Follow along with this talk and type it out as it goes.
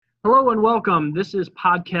Hello and welcome. This is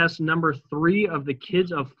podcast number 3 of the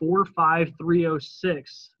Kids of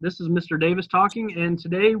 45306. This is Mr. Davis talking, and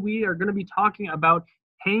today we are going to be talking about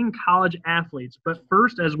paying college athletes. But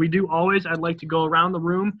first, as we do always, I'd like to go around the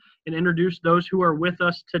room and introduce those who are with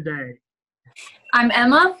us today. I'm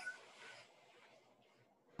Emma.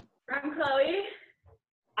 I'm Chloe.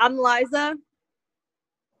 I'm Liza.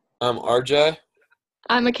 I'm RJ.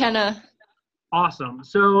 I'm McKenna. Awesome.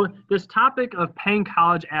 So this topic of paying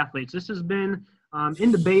college athletes, this has been in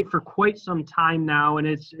debate for quite some time now, and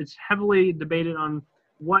it's heavily debated on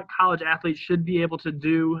what college athletes should be able to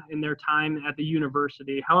do in their time at the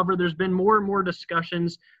university. However, there's been more and more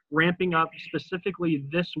discussions ramping up specifically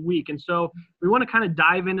this week. And so we want to kind of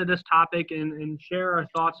dive into this topic and share our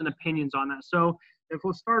thoughts and opinions on that. So if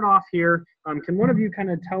we'll start off here, can one of you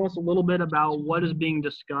kind of tell us a little bit about what is being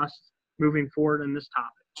discussed moving forward in this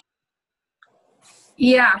topic?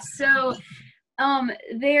 Yeah, so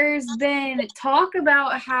there's been talk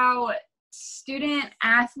about how student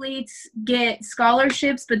athletes get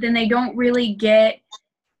scholarships, but then they don't really get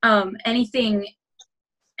anything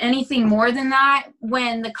more than that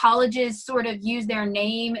when the colleges sort of use their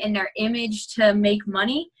name and their image to make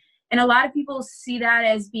money. And a lot of people see that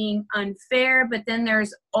as being unfair, but then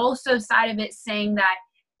there's also side of it saying that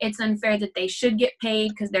it's unfair that they should get paid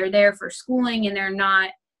because they're there for schooling and they're not,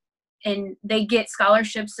 and they get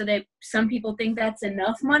scholarships, so that some people think that's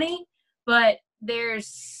enough money. But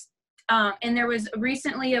there's and there was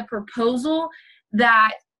recently a proposal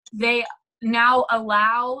that they now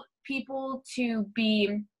allow people to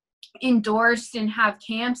be endorsed and have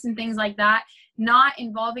camps and things like that, not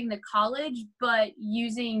involving the college, but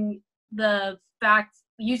using their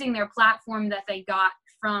platform that they got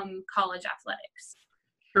from college athletics.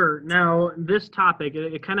 Sure. Now, this topic,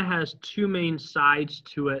 it kind of has two main sides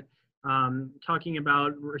to it. Talking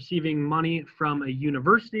about receiving money from a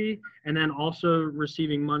university and then also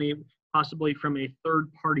receiving money possibly from a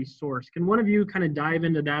third-party source. Can one of you kind of dive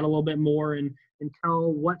into that a little bit more and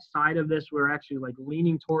tell what side of this we're actually like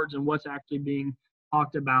leaning towards and what's actually being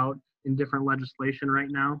talked about in different legislation right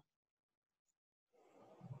now?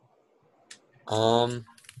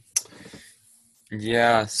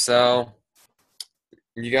 Yeah, so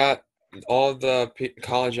you got all the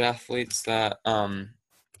college athletes that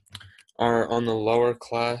are on the lower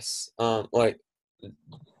class, like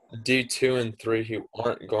D2 and 3, who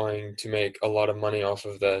aren't going to make a lot of money off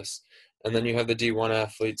of this. And then you have the D1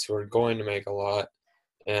 athletes who are going to make a lot.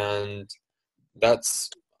 And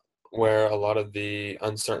that's where a lot of the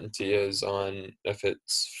uncertainty is on if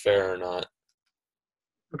it's fair or not.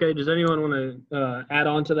 Okay, does anyone want to add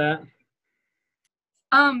on to that?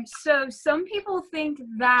 So some people think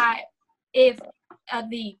that if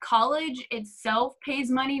the college itself pays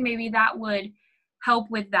money, maybe that would help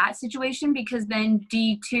with that situation, because then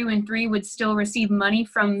D2 and 3 would still receive money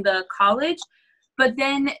from the college. But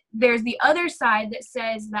then there's the other side that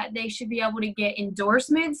says that they should be able to get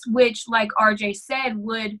endorsements, which, like RJ said,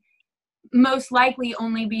 would most likely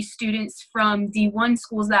only be students from D1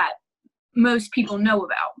 schools that most people know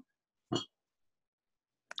about.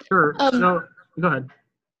 Sure. So go ahead.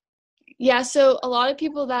 Yeah, so a lot of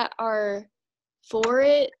people that are for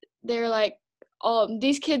it, they're like,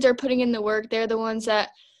 these kids are putting in the work. They're the ones that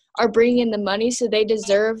are bringing in the money, so they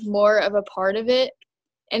deserve more of a part of it.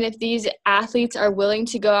 And if these athletes are willing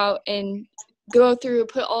to go out and go through,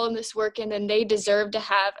 put all of this work in, then they deserve to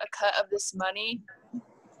have a cut of this money.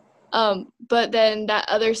 But then that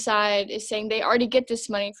other side is saying they already get this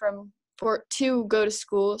money to go to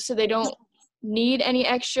school, so they don't need any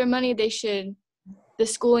extra money. The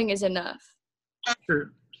schooling is enough.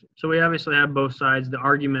 Sure. So we obviously have both sides, the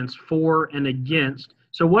arguments for and against.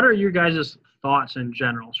 So what are your guys' thoughts in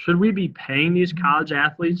general? Should we be paying these college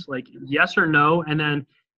athletes, like yes or no? And then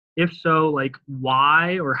if so, like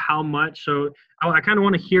why or how much? So I kind of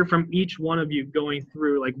want to hear from each one of you going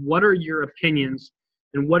through, like, what are your opinions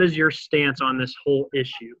and what is your stance on this whole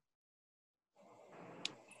issue?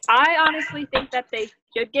 I honestly think that they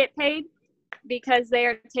should get paid because they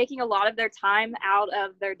are taking a lot of their time out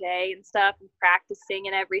of their day and stuff and practicing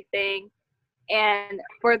and everything. And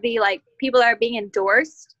for the people that are being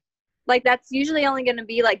endorsed, that's usually only going to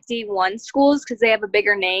be D1 schools because they have a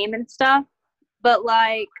bigger name and stuff. But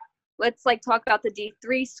let's talk about the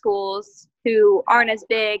D3 schools who aren't as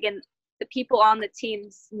big and the people on the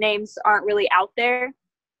team's names aren't really out there,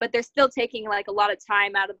 but they're still taking a lot of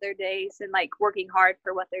time out of their days and working hard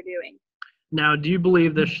for what they're doing. Now, do you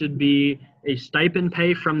believe this should be a stipend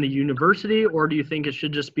pay from the university, or do you think it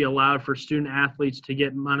should just be allowed for student athletes to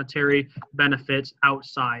get monetary benefits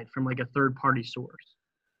outside from a third-party source?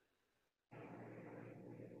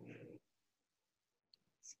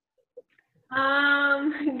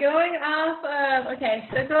 Going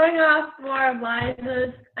off more of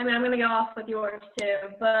Liza's, I mean, I'm going to go off with yours too,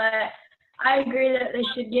 but I agree that they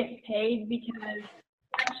should get paid because,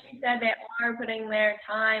 like she said, they are putting their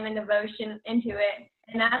time and devotion into it.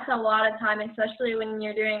 And that's a lot of time, especially when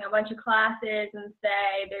you're doing a bunch of classes and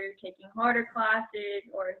say they're taking harder classes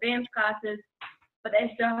or advanced classes, but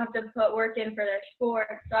they still have to put work in for their sport.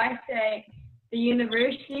 So I say the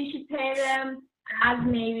university should pay them as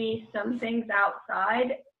maybe some things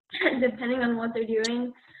outside, depending on what they're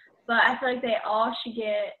doing. But I feel like they all should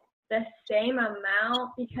get the same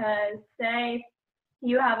amount because say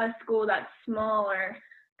you have a school that's smaller,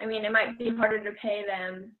 I mean, it might be harder to pay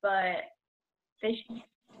them, but they should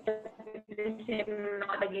get the same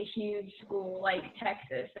amount like a huge school like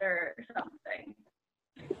Texas or something.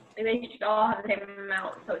 They should all have the same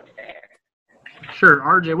amount, so it's fair. Sure.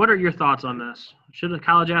 RJ, what are your thoughts on this? Should the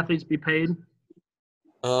college athletes be paid?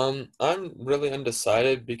 I'm really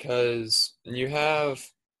undecided because you have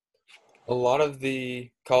a lot of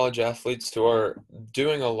the college athletes who are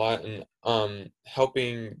doing a lot and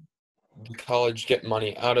helping the college get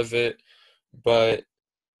money out of it, but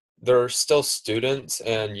they're still students,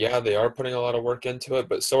 and yeah, they are putting a lot of work into it,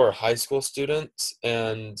 but so are high school students,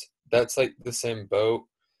 and that's like the same boat.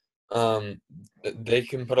 Um, they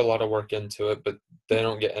can put a lot of work into it, but they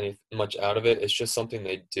don't get any much out of it. It's just something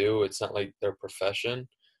they do. It's not like their profession,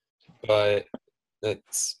 but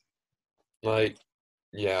it's like,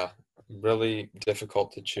 yeah, really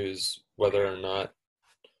difficult to choose whether or not.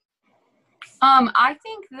 I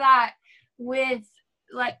think that with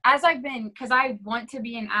like as I've been, because I want to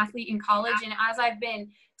be an athlete in college, and as I've been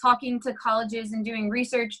talking to colleges and doing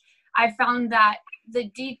research, I found that the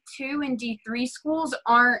D2 and D3 schools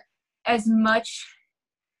aren't as much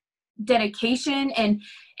dedication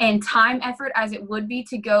and time effort as it would be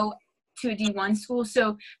to go to a D1 school.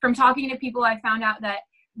 So from talking to people, I found out that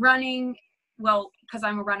running, well, because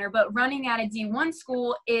I'm a runner, but running at a D1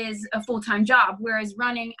 school is a full-time job, whereas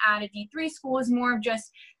running at a D3 school is more of just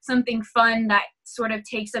something fun that sort of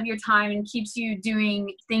takes up your time and keeps you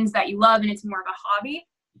doing things that you love, and it's more of a hobby.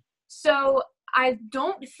 So I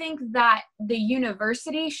don't think that the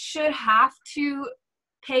university should have to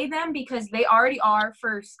pay them because they already are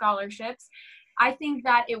for scholarships. I think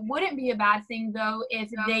that it wouldn't be a bad thing, though, if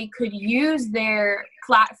they could use their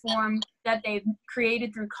platform that they've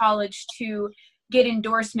created through college to get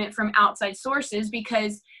endorsement from outside sources,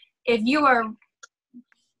 because if you are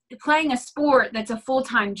playing a sport that's a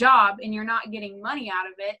full-time job and you're not getting money out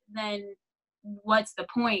of it, then what's the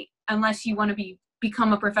point unless you want to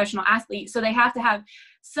become a professional athlete? So they have to have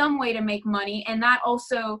some way to make money. And that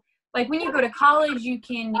also, like when you go to college, you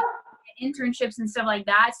can get internships and stuff like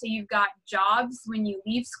that. So you've got jobs when you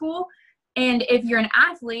leave school. And if you're an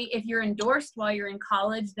athlete, if you're endorsed while you're in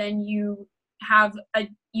college, then you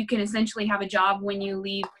can essentially have a job when you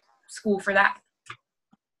leave school for that.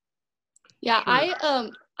 Yeah,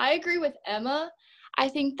 I agree with Emma. I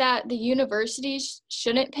think that the universities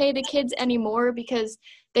shouldn't pay the kids anymore because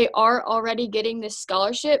they are already getting this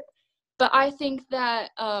scholarship. But I think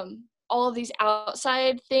that all of these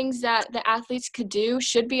outside things that the athletes could do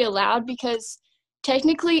should be allowed because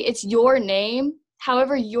technically it's your name.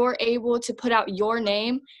 However you're able to put out your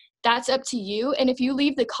name, that's up to you. And if you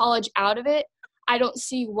leave the college out of it, I don't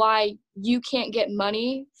see why you can't get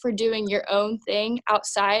money for doing your own thing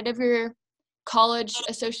outside of your college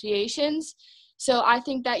associations. So I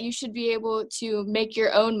think that you should be able to make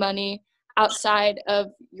your own money outside of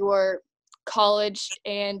your college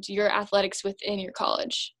and your athletics within your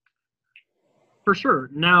college. For sure.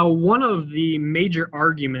 Now, one of the major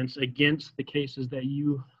arguments against the cases that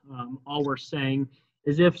you all were saying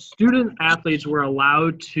is if student athletes were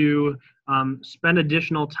allowed to spend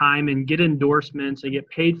additional time and get endorsements and get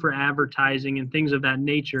paid for advertising and things of that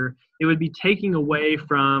nature, it would be taking away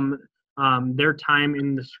from their time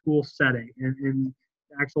in the school setting and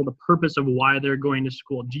the purpose of why they're going to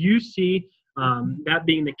school. Do you see that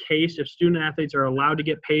being the case? If student athletes are allowed to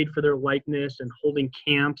get paid for their likeness and holding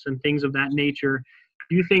camps and things of that nature,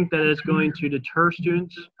 do you think that it's going to deter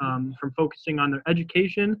students from focusing on their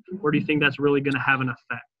education, or do you think that's really going to have an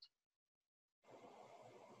effect?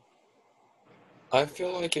 I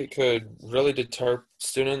feel like it could really deter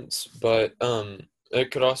students, but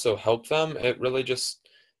it could also help them. It really just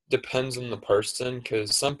depends on the person,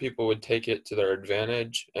 because some people would take it to their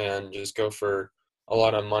advantage and just go for a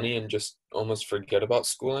lot of money and just almost forget about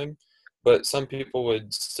schooling. But some people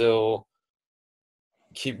would still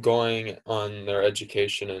keep going on their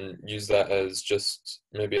education and use that as just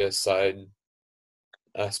maybe a side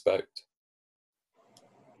aspect.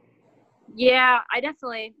 Yeah, I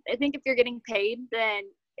think if you're getting paid, then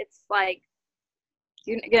it's like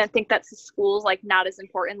you're gonna think that the school's like not as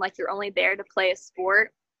important, like you're only there to play a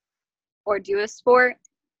sport or do a sport.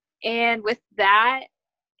 And with that,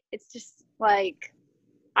 it's just like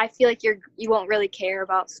I feel like you won't really care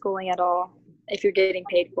about schooling at all if you're getting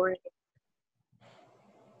paid for it.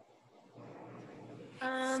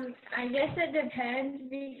 I guess it depends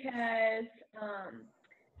because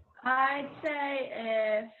I'd say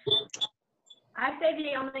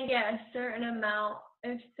they only get a certain amount.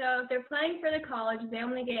 If they're playing for the college, they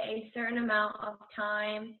only get a certain amount of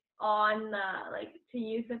time on to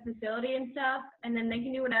use the facility and stuff, and then they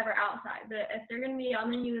can do whatever outside. But if they're going to be on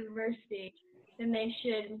the university, then they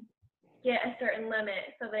should get a certain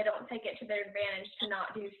limit so they don't take it to their advantage to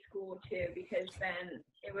not do school too, because then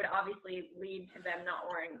it would obviously lead to them not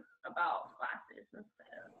worrying about classes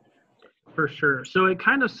instead of. For sure. So it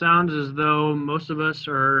kind of sounds as though most of us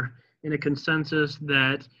are in a consensus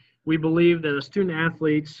that we believe that as student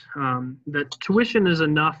athletes, that tuition is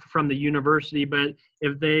enough from the university, but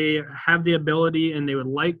if they have the ability and they would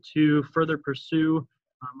like to further pursue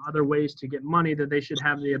other ways to get money, that they should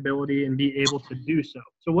have the ability and be able to do so.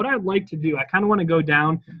 So what I'd like to do, I kind of want to go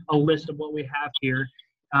down a list of what we have here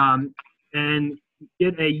and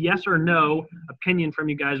get a yes or no opinion from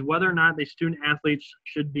you guys, whether or not the student athletes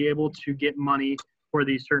should be able to get money for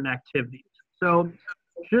these certain activities. So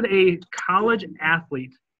should a college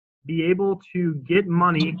athlete be able to get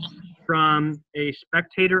money from a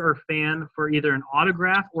spectator or fan for either an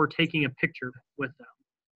autograph or taking a picture with them?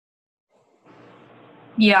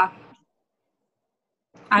 Yeah.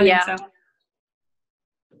 I think so.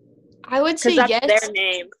 I would say Because yes. that's their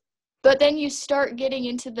name. But then you start getting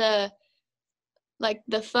into the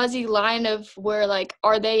fuzzy line of where,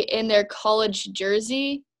 are they in their college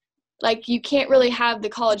jersey? You can't really have the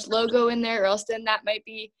college logo in there, or else then that might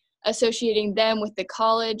be associating them with the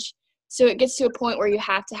college. So it gets to a point where you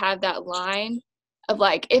have to have that line of,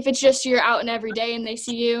 if it's just you're out and every day and they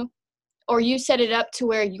see you, or you set it up to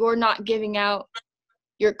where you're not giving out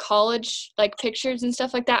your college, pictures and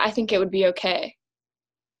stuff like that, I think it would be okay.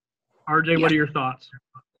 RJ, what are your thoughts?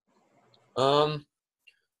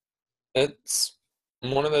 It's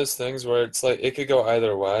one of those things where it's it could go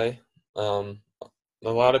either way. A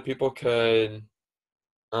lot of people could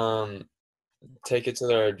take it to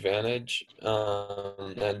their advantage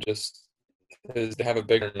and just because they have a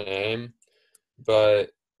bigger name,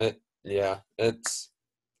 but it's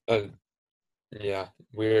a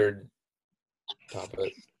weird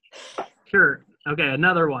topic. Sure. Okay,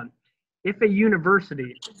 another one. If a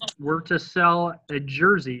university were to sell a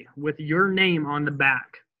jersey with your name on the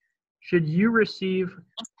back, should you receive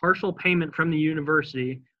partial payment from the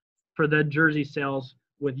university for the jersey sales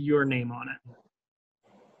with your name on it?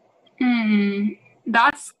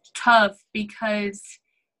 That's tough because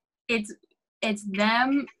it's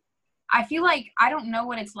them. I feel like I don't know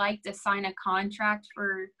what it's like to sign a contract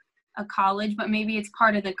for a college, but maybe it's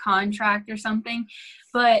part of the contract or something.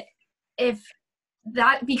 But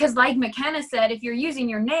because like McKenna said, if you're using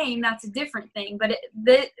your name, that's a different thing. But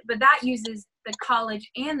that uses the college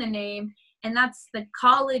and the name, and that's the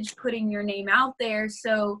college putting your name out there.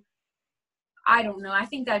 So I don't know. I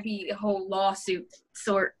think that'd be a whole lawsuit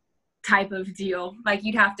sort type of deal.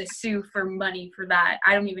 You'd have to sue for money for that.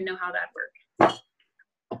 I don't even know how that works.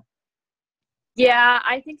 Yeah,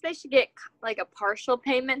 I think they should get a partial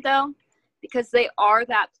payment though, because they are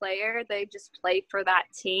that player. They just play for that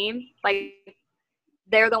team.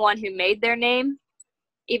 They're the one who made their name,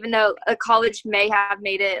 even though a college may have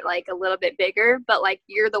made it a little bit bigger, but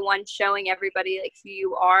you're the one showing everybody who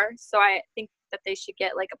you are. So I think that they should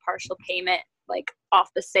get a partial payment off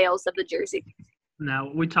the sales of the jersey. Now,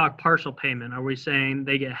 we talk partial payment. Are we saying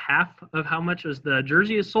they get half of how much as the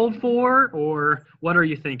jersey is sold for, or what are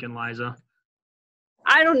you thinking, Liza?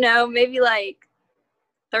 I don't know, maybe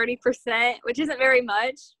 30%, which isn't very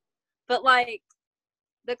much, but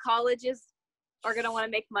the colleges are going to want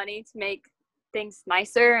to make money to make things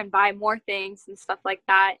nicer and buy more things and stuff like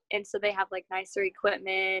that. And so they have nicer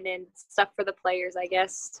equipment and stuff for the players, I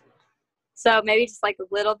guess. So maybe just a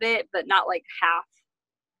little bit, but not half.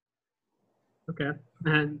 Okay.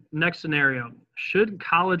 And next scenario, should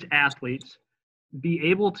college athletes be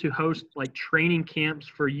able to host training camps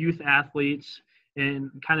for youth athletes and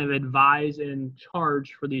kind of advise and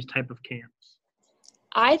charge for these type of camps?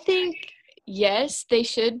 I think yes, they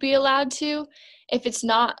should be allowed to, if it's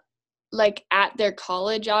not at their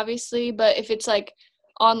college, obviously, but if it's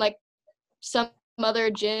on some other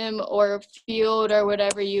gym or field or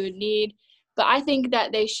whatever you would need. But I think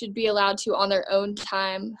that they should be allowed to, on their own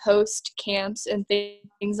time, host camps and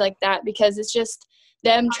things like that, because it's just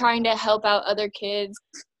them trying to help out other kids.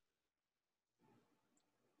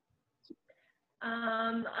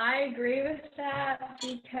 I agree with that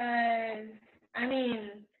because, I mean,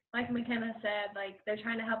 like McKenna said, like they're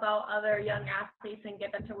trying to help out other young athletes and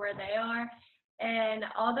get them to where they are. And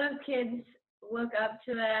all those kids look up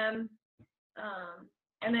to them.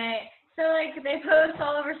 And they post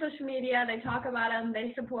all over social media, they talk about them,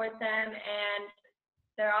 they support them, and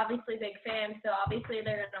they're obviously big fans, so obviously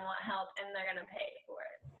they're going to want help and they're going to pay for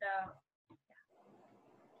it.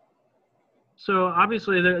 So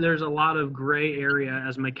obviously there's a lot of gray area,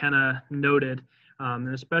 as McKenna noted,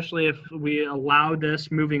 and especially if we allow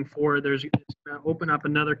this moving forward, it's going to open up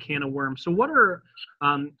another can of worms. So what are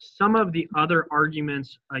some of the other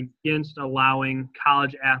arguments against allowing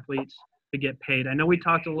college athletes to get paid? I know we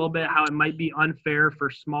talked a little bit how it might be unfair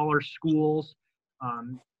for smaller schools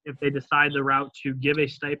if they decide the route to give a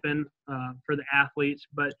stipend for the athletes,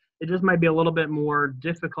 but it just might be a little bit more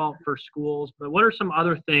difficult for schools. But what are some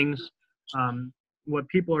other things, what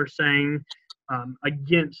people are saying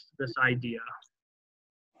against this idea?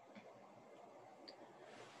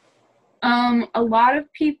 A lot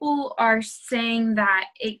of people are saying that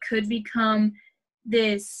it could become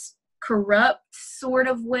this corrupt sort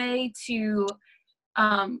of way to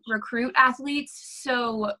recruit athletes.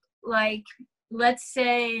 So, like, let's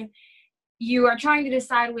say you are trying to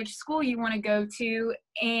decide which school you want to go to,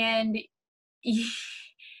 and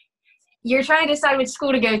you're trying to decide which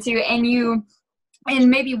school to go to, and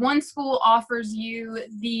maybe one school offers you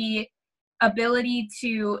the ability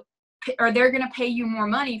to, or they're going to pay you more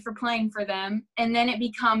money for playing for them, and then it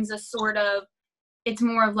becomes it's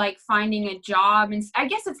more of like finding a job, and I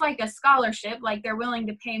guess it's like a scholarship, like they're willing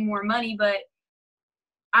to pay more money, but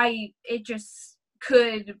it just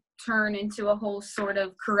could turn into a whole sort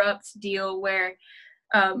of corrupt deal where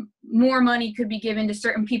more money could be given to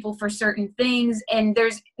certain people for certain things, and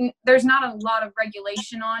there's not a lot of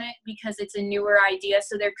regulation on it because it's a newer idea,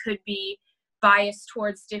 so there could be bias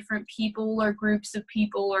towards different people or groups of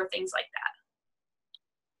people or things like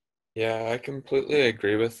that. Yeah, I completely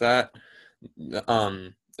agree with that.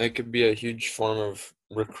 It could be a huge form of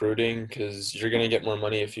recruiting because you're going to get more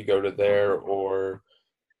money if you go to there, or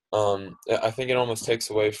I think it almost takes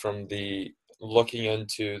away from the looking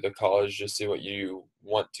into the college to see what you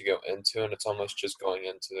want to go into, and it's almost just going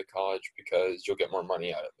into the college because you'll get more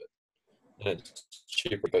money out of it, and it's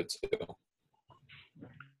cheaper to go to.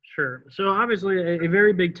 Sure. So obviously a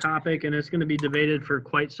very big topic, and it's going to be debated for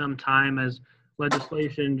quite some time as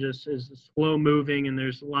legislation just is slow moving, and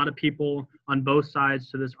there's a lot of people on both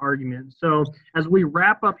sides to this argument. So as we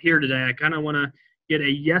wrap up here today, I kind of want to get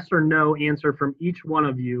a yes or no answer from each one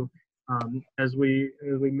of you as we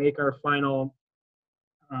make our final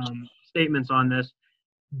statements on this.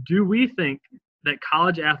 Do we think that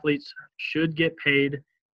college athletes should get paid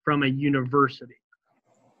from a university?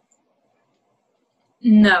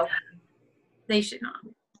 No, they should not.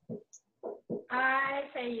 I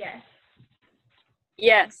say yes.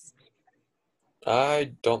 Yes.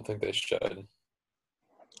 I don't think they should.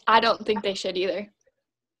 I don't think they should either.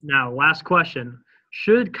 Now, last question.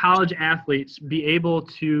 Should college athletes be able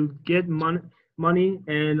to get money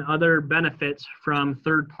and other benefits from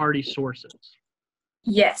third-party sources?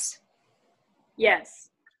 Yes. Yes.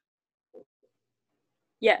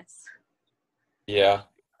 Yes. Yeah.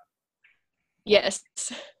 Yes.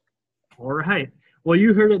 All right. Well,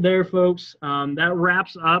 you heard it there, folks. That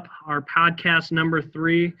wraps up our podcast number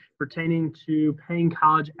 3 pertaining to paying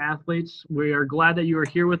college athletes. We are glad that you are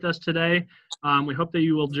here with us today. We hope that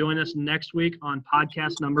you will join us next week on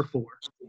podcast number 4.